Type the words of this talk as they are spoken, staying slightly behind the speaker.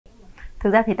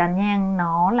Thực ra thì tàn nhang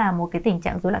nó là một cái tình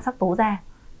trạng rối loạn sắc tố da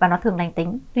và nó thường lành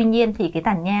tính. Tuy nhiên thì cái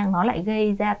tàn nhang nó lại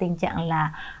gây ra tình trạng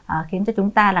là khiến cho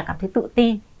chúng ta là cảm thấy tự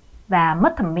ti và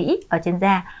mất thẩm mỹ ở trên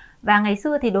da. Và ngày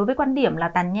xưa thì đối với quan điểm là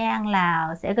tàn nhang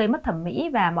là sẽ gây mất thẩm mỹ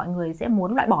và mọi người sẽ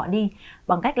muốn loại bỏ đi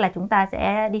bằng cách là chúng ta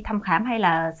sẽ đi thăm khám hay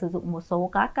là sử dụng một số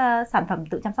các sản phẩm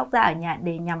tự chăm sóc da ở nhà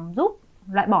để nhằm giúp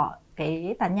loại bỏ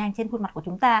cái tàn nhang trên khuôn mặt của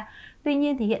chúng ta. Tuy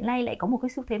nhiên thì hiện nay lại có một cái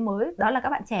xu thế mới, đó là các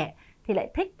bạn trẻ thì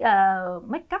lại thích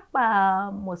make up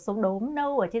một số đốm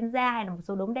nâu ở trên da hay là một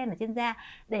số đốm đen ở trên da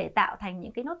để tạo thành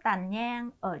những cái nốt tàn nhang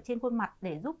ở trên khuôn mặt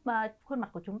để giúp khuôn mặt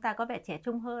của chúng ta có vẻ trẻ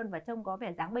trung hơn và trông có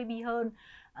vẻ dáng baby hơn.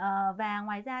 Và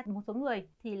ngoài ra một số người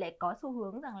thì lại có xu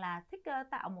hướng rằng là thích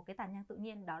tạo một cái tàn nhang tự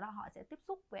nhiên, đó là họ sẽ tiếp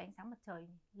xúc với ánh sáng mặt trời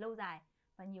lâu dài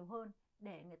và nhiều hơn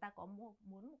để người ta có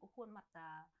muốn một cái khuôn mặt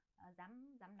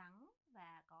dám nắng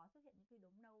và có xuất hiện những cái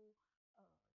đốm nâu